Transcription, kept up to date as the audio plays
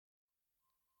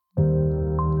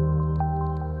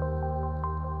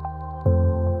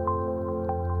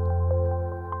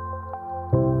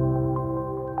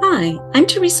Hi, I'm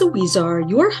Teresa Weezar,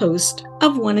 your host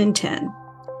of 1 in 10.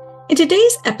 In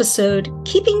today's episode,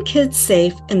 Keeping Kids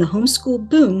Safe in the Homeschool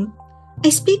Boom, I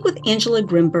speak with Angela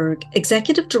Grimberg,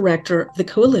 Executive Director of the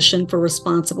Coalition for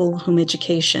Responsible Home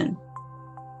Education.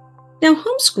 Now,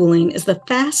 homeschooling is the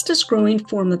fastest growing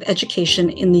form of education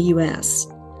in the U.S.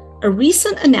 A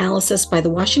recent analysis by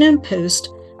the Washington Post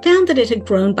found that it had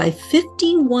grown by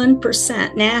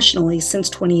 51% nationally since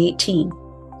 2018.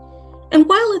 And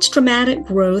while its dramatic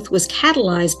growth was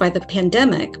catalyzed by the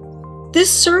pandemic, this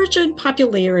surge in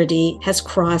popularity has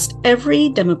crossed every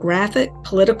demographic,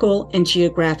 political, and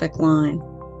geographic line.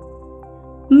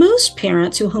 Most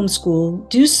parents who homeschool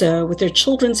do so with their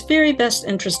children's very best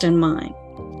interest in mind,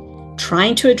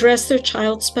 trying to address their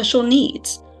child's special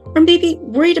needs, or maybe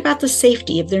worried about the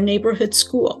safety of their neighborhood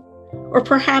school, or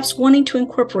perhaps wanting to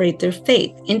incorporate their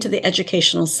faith into the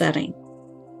educational setting.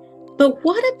 But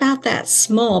what about that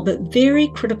small but very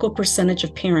critical percentage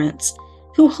of parents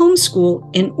who homeschool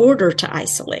in order to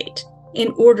isolate,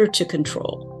 in order to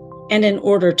control, and in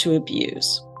order to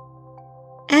abuse?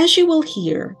 As you will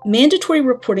hear, mandatory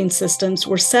reporting systems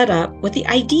were set up with the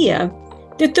idea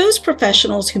that those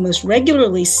professionals who most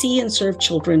regularly see and serve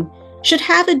children should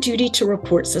have a duty to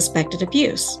report suspected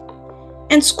abuse.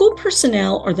 And school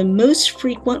personnel are the most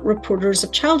frequent reporters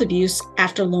of child abuse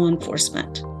after law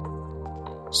enforcement.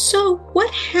 So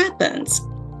what happens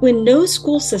when no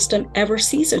school system ever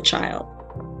sees a child?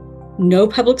 No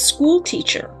public school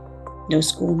teacher, no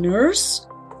school nurse,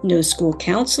 no school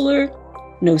counselor,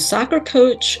 no soccer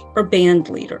coach or band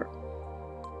leader.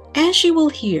 As you will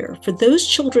hear, for those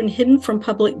children hidden from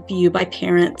public view by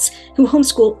parents who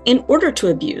homeschool in order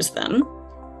to abuse them,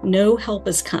 no help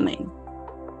is coming.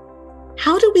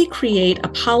 How do we create a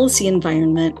policy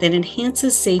environment that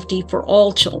enhances safety for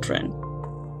all children?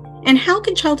 And how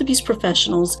can child abuse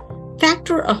professionals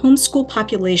factor a homeschool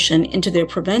population into their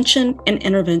prevention and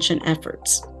intervention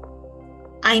efforts?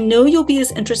 I know you'll be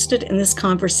as interested in this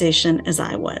conversation as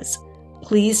I was.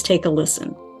 Please take a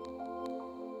listen.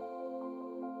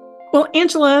 Well,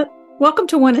 Angela, welcome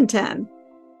to 1 in 10.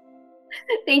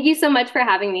 Thank you so much for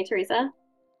having me, Teresa.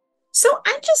 So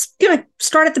I'm just going to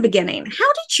start at the beginning.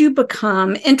 How did you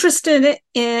become interested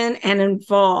in and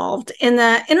involved in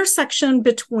the intersection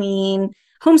between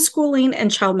homeschooling and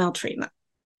child maltreatment?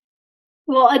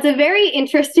 Well, it's a very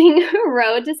interesting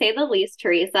road, to say the least,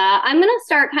 Teresa. I'm going to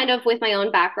start kind of with my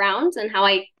own background and how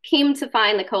I came to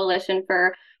find the Coalition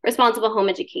for Responsible Home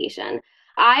Education.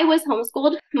 I was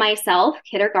homeschooled myself,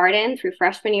 kindergarten through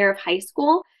freshman year of high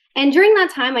school. And during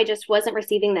that time, I just wasn't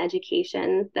receiving the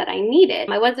education that I needed.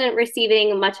 I wasn't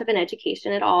receiving much of an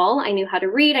education at all. I knew how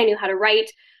to read, I knew how to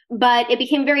write, but it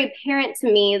became very apparent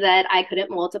to me that I couldn't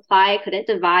multiply, I couldn't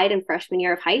divide in freshman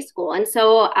year of high school. And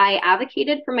so I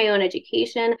advocated for my own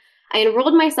education. I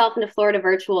enrolled myself into Florida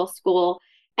Virtual School,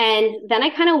 and then I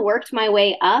kind of worked my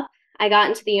way up. I got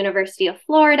into the University of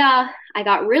Florida. I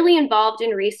got really involved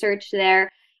in research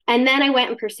there. And then I went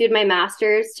and pursued my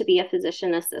master's to be a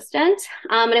physician assistant.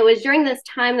 And it was during this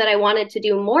time that I wanted to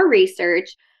do more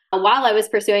research while I was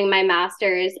pursuing my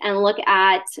master's and look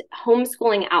at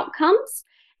homeschooling outcomes.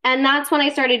 And that's when I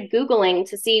started Googling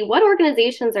to see what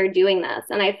organizations are doing this.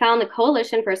 And I found the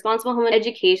Coalition for Responsible Home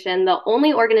Education, the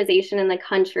only organization in the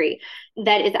country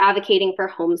that is advocating for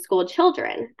homeschooled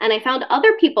children. And I found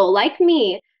other people like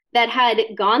me that had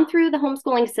gone through the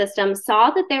homeschooling system, saw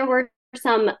that there were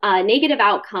some negative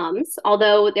outcomes,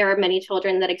 although there are many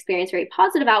children that experience very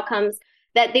positive outcomes,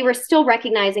 that they were still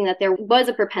recognizing that there was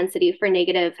a propensity for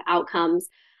negative outcomes.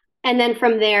 And then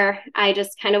from there, I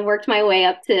just kind of worked my way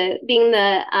up to being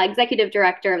the executive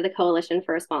director of the Coalition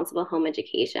for Responsible Home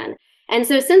Education. And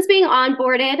so since being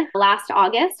onboarded last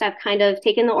August, I've kind of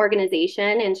taken the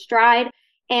organization in stride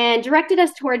and directed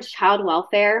us towards child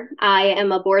welfare. I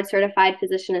am a board certified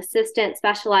physician assistant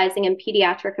specializing in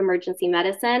pediatric emergency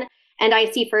medicine. And I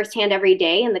see firsthand every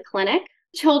day in the clinic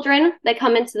children that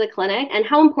come into the clinic and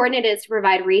how important it is to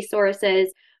provide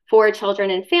resources for children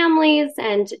and families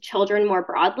and children more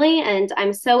broadly. And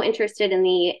I'm so interested in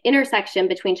the intersection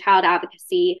between child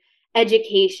advocacy,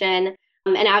 education,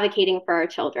 and advocating for our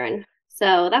children.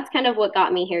 So that's kind of what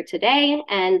got me here today,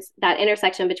 and that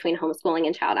intersection between homeschooling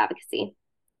and child advocacy.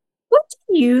 What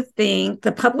do you think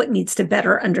the public needs to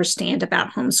better understand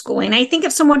about homeschooling? I think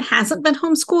if someone hasn't been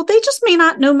homeschooled, they just may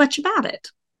not know much about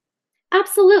it.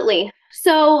 Absolutely.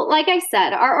 So, like I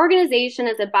said, our organization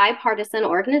is a bipartisan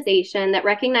organization that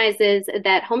recognizes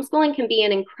that homeschooling can be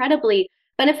an incredibly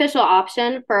beneficial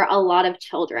option for a lot of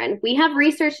children. We have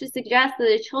research to suggest that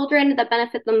the children that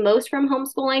benefit the most from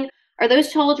homeschooling are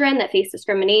those children that face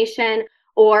discrimination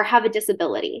or have a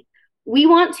disability. We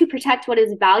want to protect what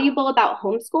is valuable about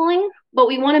homeschooling but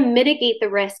we want to mitigate the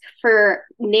risk for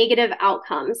negative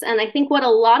outcomes. And I think what a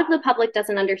lot of the public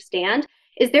doesn't understand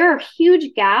is there are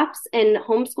huge gaps in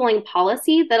homeschooling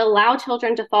policy that allow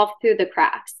children to fall through the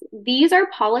cracks. These are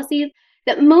policies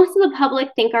that most of the public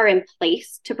think are in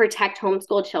place to protect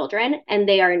homeschool children, and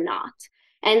they are not.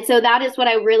 And so that is what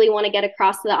I really want to get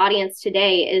across to the audience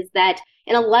today, is that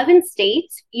in 11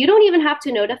 states, you don't even have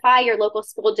to notify your local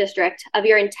school district of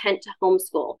your intent to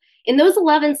homeschool. In those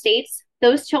 11 states,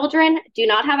 those children do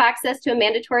not have access to a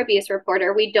mandatory abuse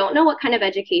reporter. We don't know what kind of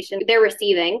education they're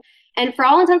receiving. And for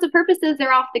all intents and purposes,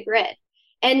 they're off the grid.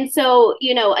 And so,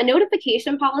 a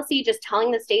notification policy just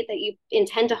telling the state that you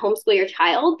intend to homeschool your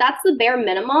child, that's the bare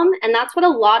minimum. And that's what a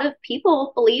lot of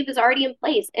people believe is already in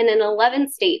place. And in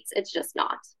 11 states, it's just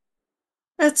not.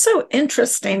 That's so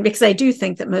interesting, because I do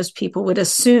think that most people would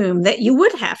assume that you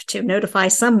would have to notify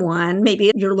someone,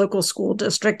 maybe your local school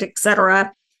district, et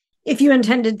cetera, if you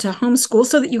intended to homeschool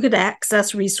so that you could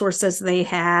access resources they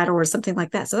had or something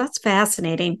like that. So that's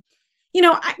fascinating.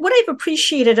 What I've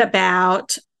appreciated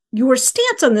about your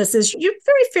stance on this is you're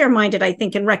very fair-minded, I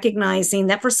think, in recognizing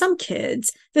that for some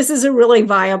kids, this is a really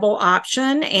viable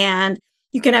option. And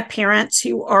you can have parents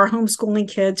who are homeschooling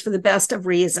kids for the best of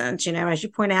reasons. As you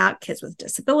point out, kids with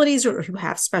disabilities or who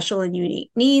have special and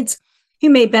unique needs who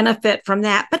may benefit from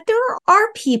that. But there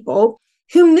are people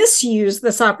who misuse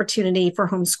this opportunity for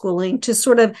homeschooling to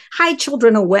sort of hide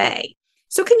children away.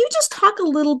 So can you just talk a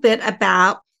little bit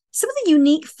about some of the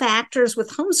unique factors with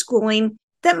homeschooling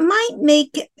that might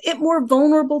make it more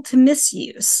vulnerable to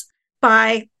misuse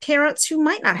by parents who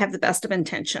might not have the best of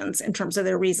intentions in terms of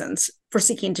their reasons for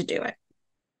seeking to do it?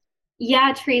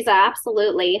 Yeah, Teresa,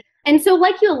 absolutely. And so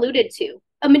like you alluded to,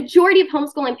 a majority of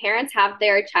homeschooling parents have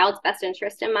their child's best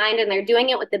interest in mind, and they're doing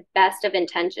it with the best of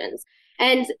intentions.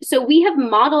 And so we have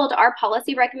modeled our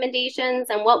policy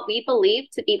recommendations and what we believe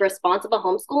to be responsible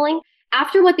homeschooling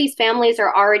after what these families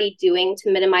are already doing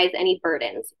to minimize any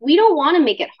burdens. We don't want to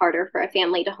make it harder for a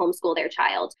family to homeschool their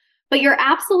child. But you're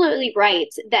absolutely right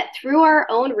that through our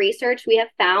own research, we have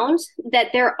found that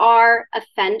there are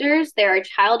offenders, there are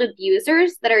child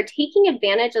abusers that are taking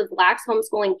advantage of lax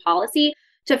homeschooling policy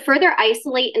to further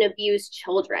isolate and abuse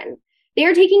children. They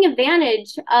are taking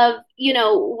advantage of,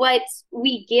 what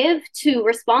we give to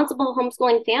responsible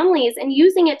homeschooling families and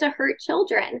using it to hurt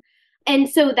children. And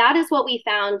so that is what we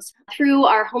found through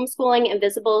our Homeschooling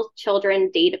Invisible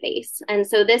Children database. And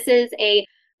so this is a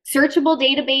searchable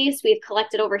database. We've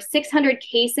collected over 600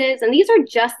 cases, and these are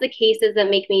just the cases that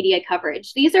make media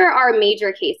coverage. These are our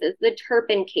major cases: the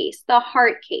Turpin case, the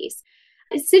Hart case,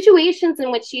 situations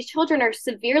in which these children are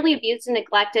severely abused and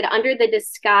neglected under the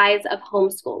disguise of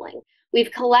homeschooling.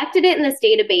 We've collected it in this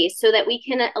database so that we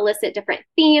can elicit different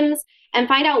themes and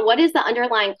find out what is the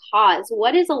underlying cause,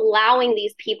 what is allowing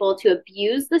these people to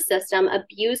abuse the system,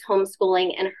 abuse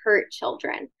homeschooling, and hurt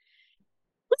children.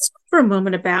 Let's talk for a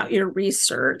moment about your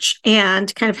research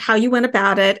and kind of how you went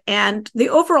about it and the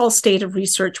overall state of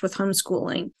research with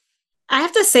homeschooling. I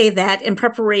have to say that in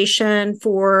preparation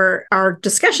for our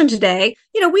discussion today,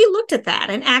 we looked at that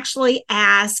and actually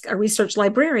asked a research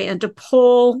librarian to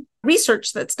pull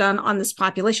research that's done on this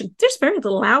population. There's very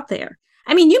little out there.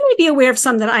 I mean, you may be aware of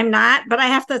some that I'm not, but I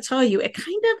have to tell you, it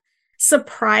kind of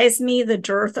surprised me, the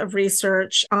dearth of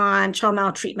research on child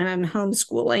maltreatment and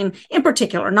homeschooling in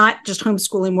particular, not just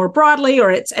homeschooling more broadly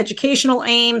or its educational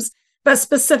aims, but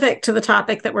specific to the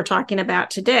topic that we're talking about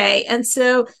today. And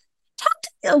so talk to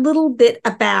me a little bit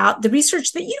about the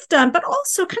research that you've done, but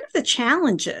also kind of the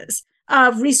challenges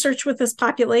of research with this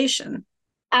population.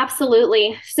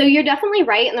 Absolutely. So you're definitely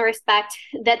right in the respect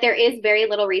that there is very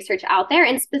little research out there,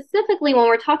 and specifically when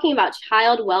we're talking about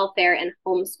child welfare and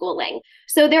homeschooling.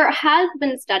 So there has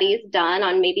been studies done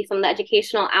on maybe some of the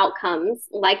educational outcomes,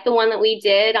 like the one that we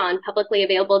did on publicly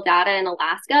available data in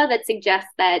Alaska that suggests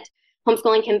that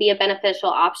homeschooling can be a beneficial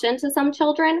option to some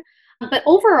children. But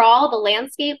overall, the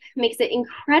landscape makes it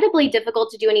incredibly difficult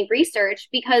to do any research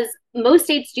because most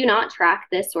states do not track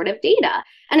this sort of data.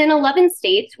 And in 11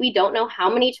 states, we don't know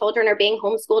how many children are being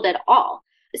homeschooled at all.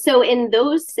 So in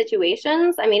those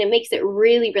situations, it makes it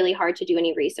really, really hard to do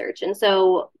any research. And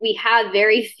so we have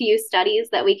very few studies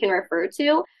that we can refer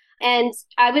to. And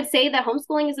I would say that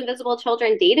Homeschooling is Invisible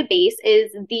Children database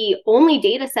is the only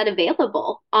data set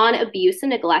available on abuse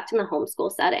and neglect in the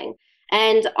homeschool setting.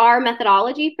 And our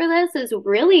methodology for this is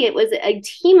really, it was a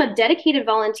team of dedicated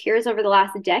volunteers over the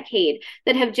last decade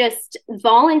that have just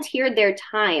volunteered their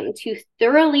time to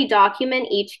thoroughly document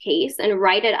each case and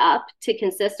write it up to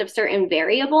consist of certain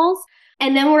variables.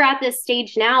 And then we're at this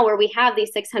stage now where we have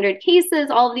these 600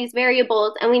 cases, all of these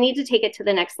variables, and we need to take it to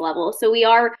the next level. So we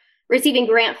are receiving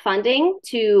grant funding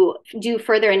to do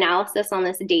further analysis on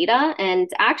this data and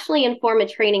actually inform a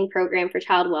training program for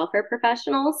child welfare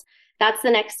professionals. That's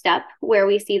the next step where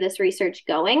we see this research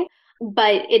going.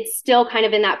 But it's still kind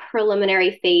of in that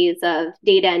preliminary phase of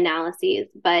data analyses.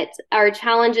 But our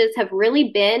challenges have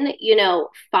really been,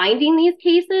 finding these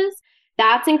cases.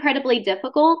 That's incredibly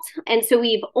difficult. And so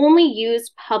we've only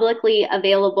used publicly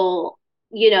available,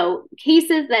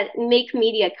 cases that make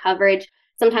media coverage.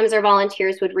 Sometimes our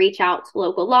volunteers would reach out to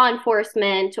local law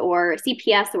enforcement or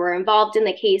CPS that were involved in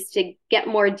the case to get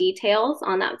more details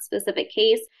on that specific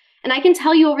case. And I can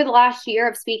tell you over the last year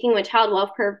of speaking with child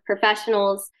welfare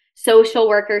professionals, social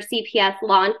workers, CPS,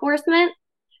 law enforcement,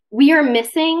 we are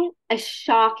missing a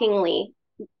shockingly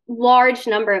large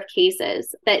number of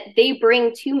cases that they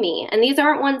bring to me. And these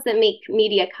aren't ones that make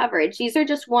media coverage. These are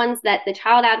just ones that the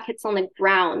child advocates on the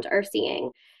ground are seeing.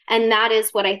 And that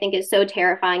is what I think is so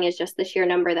terrifying, is just the sheer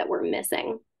number that we're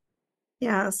missing.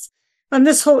 Yes. And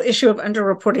this whole issue of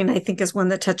underreporting, I think, is one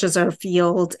that touches our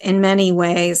field in many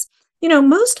ways.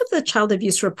 Most of the child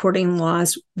abuse reporting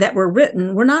laws that were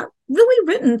not really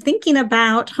written thinking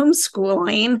about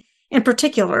homeschooling in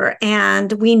particular.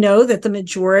 And we know that the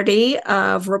majority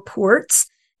of reports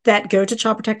that go to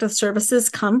Child Protective Services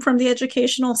come from the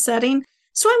educational setting.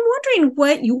 So I'm wondering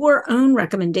what your own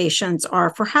recommendations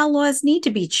are for how laws need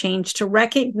to be changed to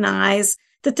recognize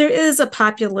that there is a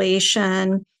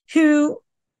population who,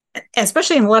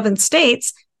 especially in 11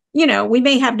 states, we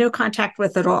may have no contact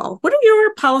with at all. What are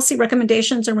your policy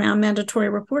recommendations around mandatory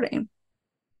reporting?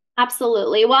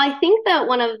 Absolutely. Well, I think that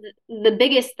one of the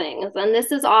biggest things, and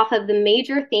this is off of the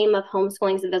major theme of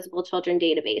Homeschooling's Invisible Children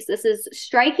database, this is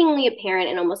strikingly apparent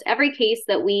in almost every case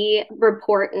that we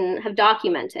report and have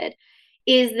documented,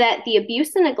 is that the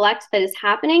abuse and neglect that is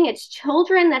happening, it's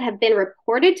children that have been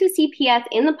reported to CPS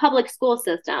in the public school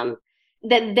system,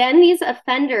 that then these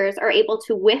offenders are able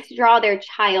to withdraw their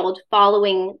child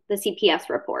following the CPS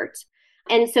report.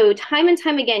 And so time and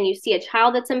time again, you see a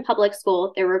child that's in public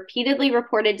school, they're repeatedly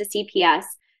reported to CPS,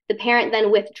 the parent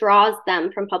then withdraws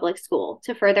them from public school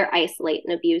to further isolate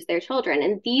and abuse their children.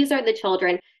 And these are the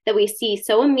children that we see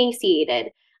so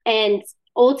emaciated and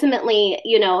ultimately,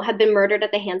 have been murdered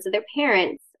at the hands of their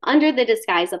parents under the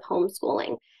disguise of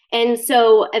homeschooling. And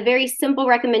so a very simple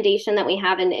recommendation that we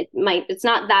have, and it's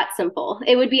not that simple,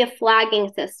 it would be a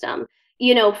flagging system,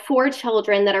 for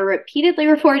children that are repeatedly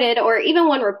reported, or even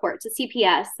one report to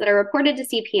CPS, that are reported to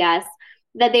CPS,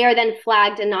 that they are then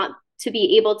flagged and not to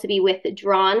be able to be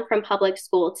withdrawn from public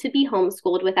school to be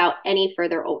homeschooled without any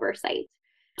further oversight.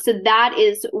 So that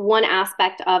is one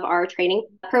aspect of our training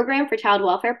program for child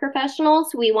welfare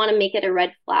professionals. We want to make it a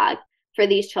red flag for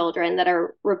these children that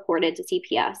are reported to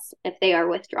CPS if they are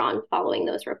withdrawn following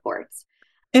those reports.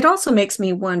 It also makes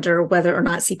me wonder whether or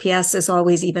not CPS is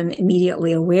always even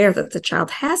immediately aware that the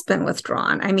child has been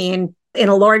withdrawn. I mean, in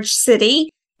a large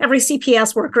city, every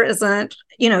CPS worker isn't,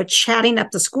 chatting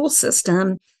up the school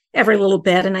system every little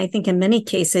bit. And I think in many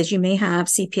cases, you may have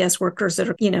CPS workers that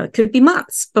are, it could be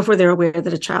months before they're aware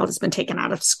that a child has been taken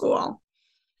out of school.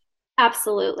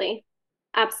 Absolutely.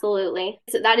 Absolutely.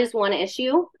 So that is one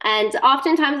issue. And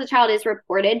oftentimes the child is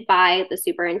reported by the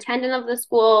superintendent of the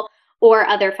school or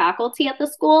other faculty at the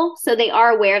school. So they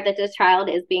are aware that this child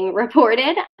is being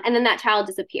reported, and then that child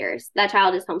disappears. That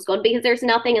child is homeschooled because there's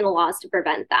nothing in the laws to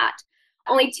prevent that.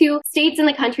 Only 2 states in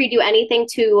the country do anything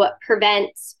to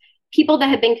prevent people that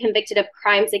have been convicted of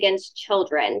crimes against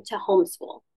children to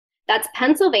homeschool. That's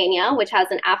Pennsylvania, which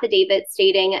has an affidavit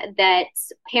stating that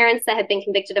parents that have been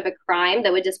convicted of a crime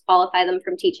that would disqualify them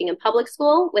from teaching in public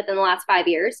school within the last 5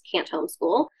 years can't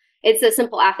homeschool. It's a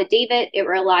simple affidavit. It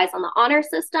relies on the honor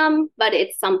system, but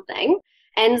it's something.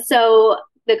 And so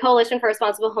the Coalition for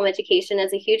Responsible Home Education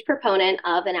is a huge proponent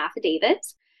of an affidavit.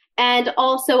 And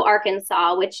also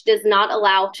Arkansas, which does not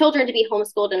allow children to be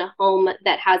homeschooled in a home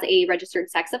that has a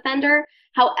registered sex offender.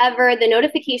 However, the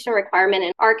notification requirement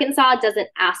in Arkansas doesn't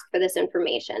ask for this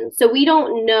information. So we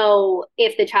don't know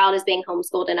if the child is being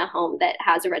homeschooled in a home that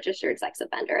has a registered sex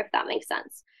offender, if that makes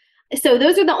sense. So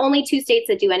those are the only 2 states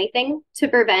that do anything to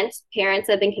prevent parents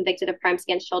that have been convicted of crimes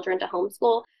against children to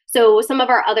homeschool. So some of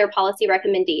our other policy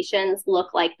recommendations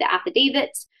look like the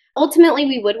affidavit. Ultimately,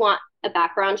 we would want a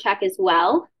background check as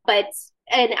well, but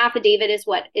an affidavit is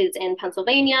what is in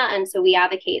Pennsylvania. And so we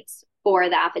advocate for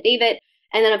the affidavit.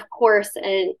 And then, of course,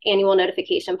 an annual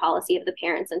notification policy of the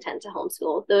parent's intent to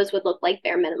homeschool. Those would look like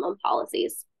bare minimum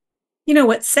policies.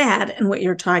 What's sad and what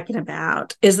you're talking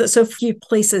about is that so few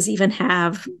places even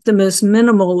have the most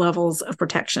minimal levels of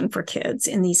protection for kids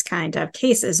in these kind of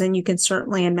cases. And you can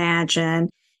certainly imagine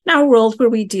in our world where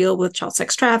we deal with child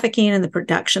sex trafficking and the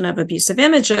production of abusive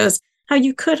images, how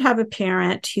you could have a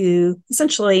parent who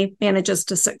essentially manages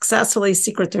to successfully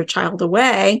secret their child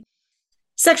away,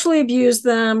 sexually abuse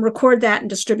them, record that and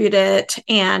distribute it,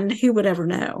 and who would ever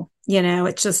know?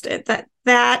 It's just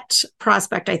that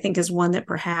prospect, I think, is one that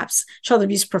perhaps child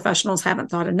abuse professionals haven't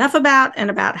thought enough about, and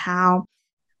about how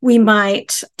we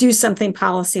might do something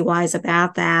policy-wise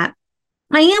about that.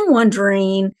 I am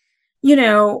wondering,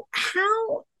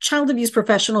 how child abuse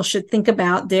professionals should think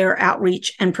about their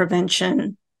outreach and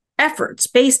prevention efforts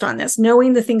based on this,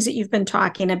 knowing the things that you've been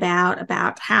talking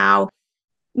about how,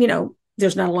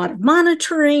 there's not a lot of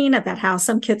monitoring, about how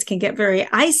some kids can get very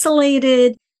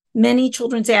isolated. Many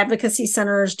children's advocacy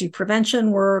centers do prevention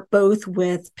work, both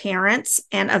with parents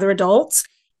and other adults,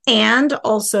 and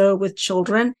also with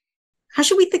children. How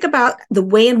should we think about the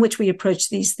way in which we approach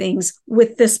these things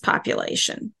with this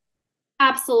population?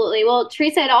 Absolutely. Well,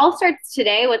 Teresa, it all starts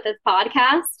today with this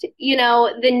podcast.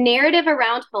 The narrative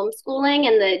around homeschooling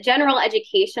and the general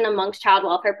education amongst child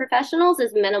welfare professionals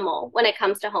is minimal when it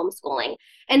comes to homeschooling.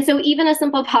 And so even a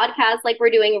simple podcast like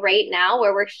we're doing right now,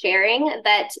 where we're sharing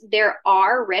that there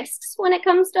are risks when it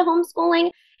comes to homeschooling,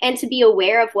 and to be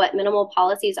aware of what minimal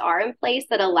policies are in place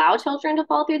that allow children to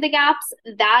fall through the gaps,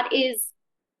 that is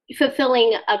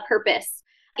fulfilling a purpose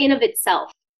in of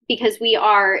itself, because we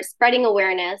are spreading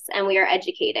awareness and we are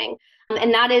educating.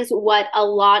 And that is what a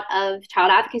lot of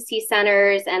child advocacy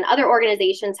centers and other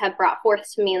organizations have brought forth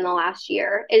to me in the last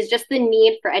year, is just the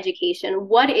need for education.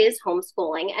 What is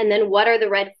homeschooling? And then what are the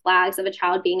red flags of a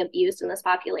child being abused in this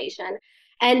population?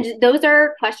 And those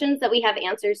are questions that we have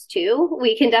answers to.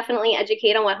 We can definitely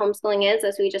educate on what homeschooling is,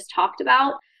 as we just talked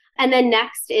about. And then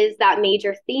next is that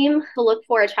major theme to look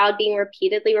for: a child being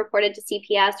repeatedly reported to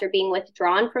CPS or being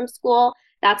withdrawn from school.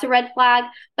 That's a red flag.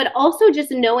 But also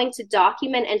just knowing to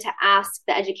document and to ask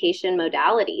the education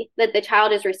modality that the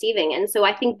child is receiving. And so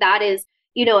I think that is,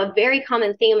 a very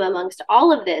common theme amongst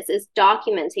all of this, is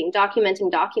documenting.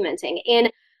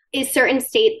 In certain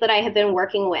states that I have been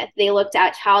working with, they looked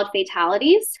at child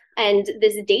fatalities, and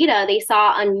this data, they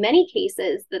saw on many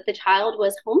cases that the child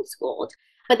was homeschooled,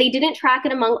 but they didn't track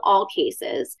it among all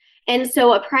cases. And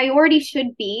so a priority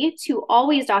should be to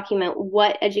always document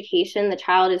what education the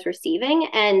child is receiving,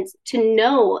 and to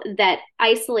know that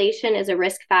isolation is a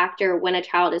risk factor when a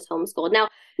child is homeschooled. Now,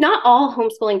 not all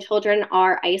homeschooling children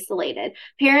are isolated.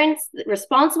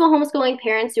 Responsible homeschooling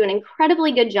parents do an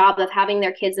incredibly good job of having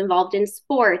their kids involved in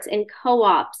sports, in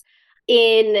co-ops,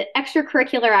 in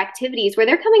extracurricular activities where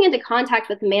they're coming into contact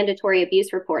with a mandatory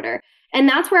abuse reporter. And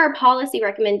that's where our policy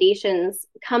recommendations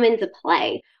come into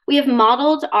play. We have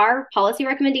modeled our policy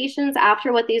recommendations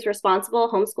after what these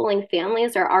responsible homeschooling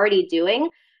families are already doing.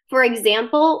 For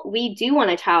example, we do want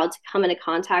a child to come into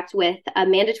contact with a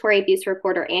mandatory abuse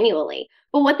reporter annually.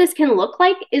 But what this can look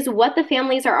like is what the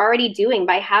families are already doing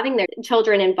by having their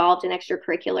children involved in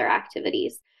extracurricular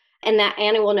activities, and that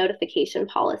annual notification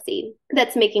policy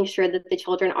that's making sure that the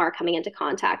children are coming into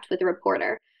contact with a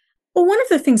reporter. Well, one of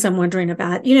the things I'm wondering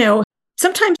about,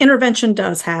 sometimes intervention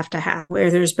does have to happen where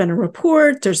there's been a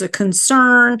report, there's a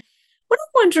concern. What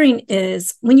I'm wondering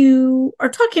is, when you are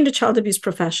talking to child abuse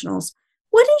professionals,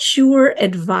 what is your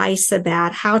advice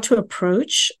about how to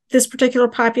approach this particular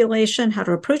population, how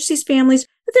to approach these families?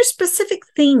 Are there specific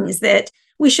things that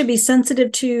we should be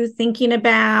sensitive to, thinking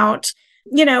about,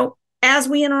 as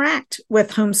we interact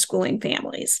with homeschooling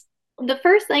families? The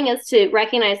first thing is to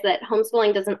recognize that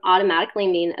homeschooling doesn't automatically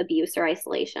mean abuse or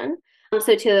isolation.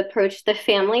 So to approach the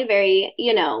family very,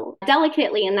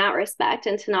 delicately in that respect,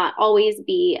 and to not always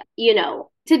be, to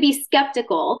be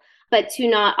skeptical, but to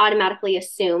not automatically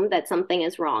assume that something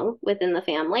is wrong within the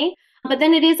family. But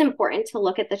then it is important to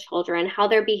look at the children, how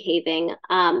they're behaving,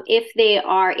 if they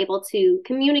are able to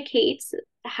communicate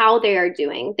how they are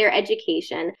doing, their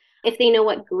education, if they know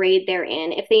what grade they're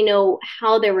in, if they know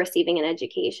how they're receiving an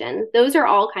education. Those are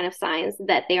all kind of signs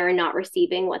that they are not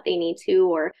receiving what they need to,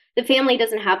 or the family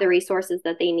doesn't have the resources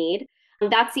that they need.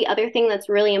 That's the other thing that's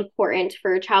really important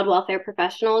for child welfare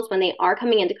professionals when they are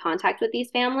coming into contact with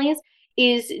these families,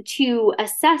 is to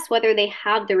assess whether they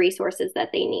have the resources that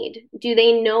they need. Do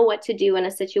they know what to do in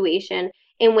a situation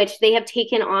in which they have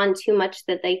taken on too much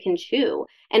that they can chew,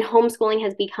 and homeschooling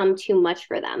has become too much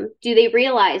for them? Do they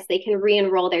realize they can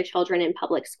re-enroll their children in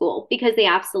public school? Because they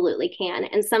absolutely can,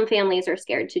 and some families are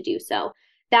scared to do so.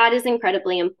 That is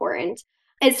incredibly important.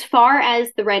 As far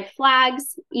as the red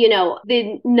flags,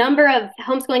 the number of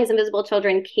homeschooling as invisible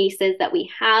children cases that we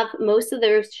have, most of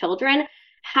those children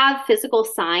have physical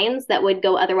signs that would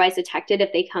go otherwise detected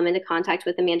if they come into contact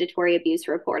with a mandatory abuse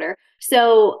reporter.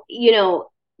 So,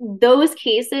 those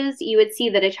cases, you would see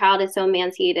that a child is so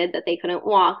emaciated that they couldn't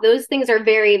walk. Those things are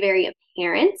very, very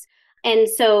apparent. And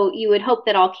so you would hope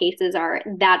that all cases are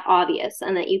that obvious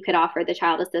and that you could offer the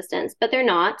child assistance, but they're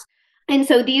not. And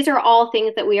so these are all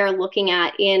things that we are looking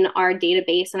at in our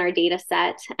database and our data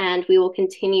set. And we will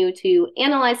continue to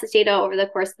analyze this data over the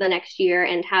course of the next year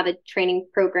and have a training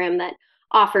program that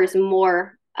offers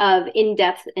more of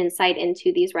in-depth insight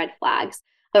into these red flags.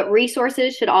 But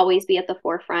resources should always be at the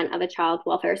forefront of a child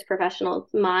welfare professional's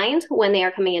mind when they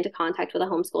are coming into contact with a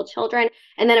homeschool children,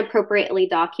 and then appropriately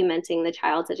documenting the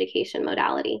child's education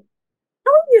modality.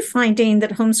 How are you finding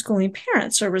that homeschooling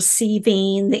parents are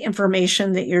receiving the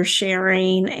information that you're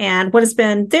sharing, and what has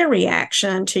been their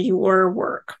reaction to your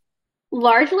work?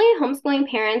 Largely, homeschooling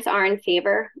parents are in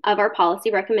favor of our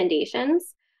policy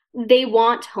recommendations. They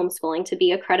want homeschooling to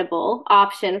be a credible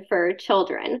option for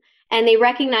children. And they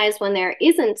recognize when there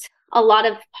isn't a lot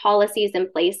of policies in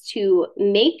place to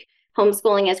make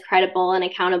homeschooling as credible and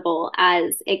accountable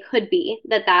as it could be,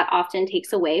 that often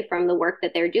takes away from the work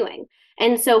that they're doing.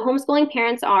 And so homeschooling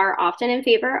parents are often in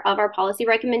favor of our policy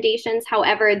recommendations.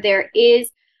 However, there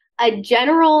is a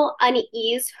general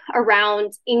unease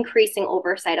around increasing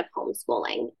oversight of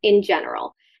homeschooling in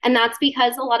general. And that's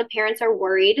because a lot of parents are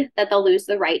worried that they'll lose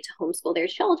the right to homeschool their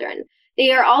children.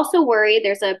 They are also worried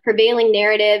there's a prevailing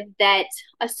narrative that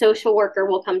a social worker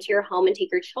will come to your home and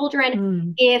take your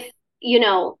children if,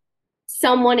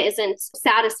 someone isn't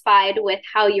satisfied with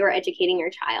how you're educating your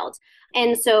child.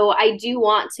 And so I do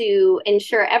want to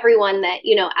ensure everyone that,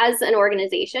 as an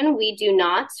organization, we do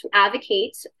not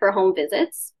advocate for home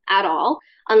visits at all,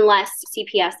 unless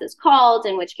CPS is called,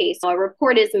 in which case a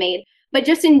report is made. But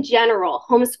just in general,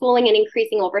 homeschooling and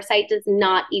increasing oversight does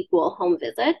not equal home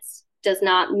visits, does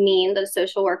not mean the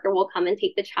social worker will come and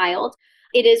take the child.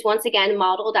 It is, once again,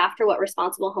 modeled after what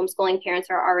responsible homeschooling parents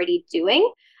are already doing.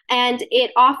 And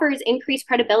it offers increased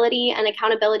credibility and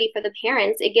accountability for the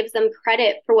parents. It gives them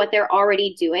credit for what they're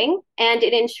already doing, and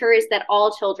it ensures that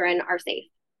all children are safe.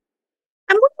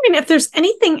 I'm wondering if there's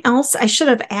anything else I should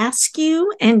have asked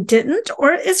you and didn't,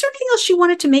 or is there anything else you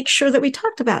wanted to make sure that we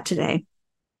talked about today?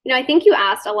 I think you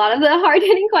asked a lot of the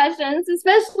hard-hitting questions,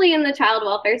 especially in the child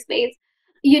welfare space.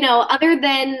 Other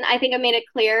than I think I made it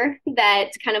clear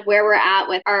that kind of where we're at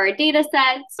with our data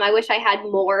sets, I wish I had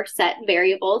more set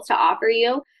variables to offer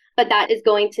you, but that is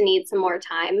going to need some more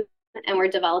time, and we're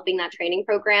developing that training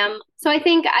program. So I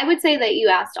think I would say that you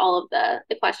asked all of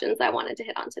the questions I wanted to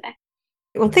hit on today.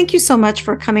 Well, thank you so much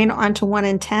for coming on to 1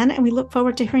 in 10, and we look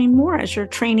forward to hearing more as your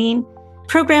training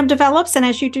program develops and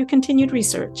as you do continued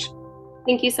research.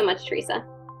 Thank you so much, Teresa.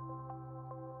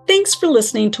 Thanks for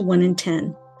listening to 1 in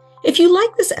 10. If you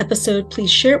like this episode,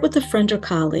 please share it with a friend or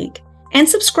colleague and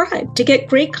subscribe to get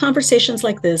great conversations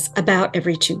like this about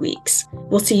every 2 weeks.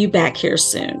 We'll see you back here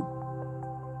soon.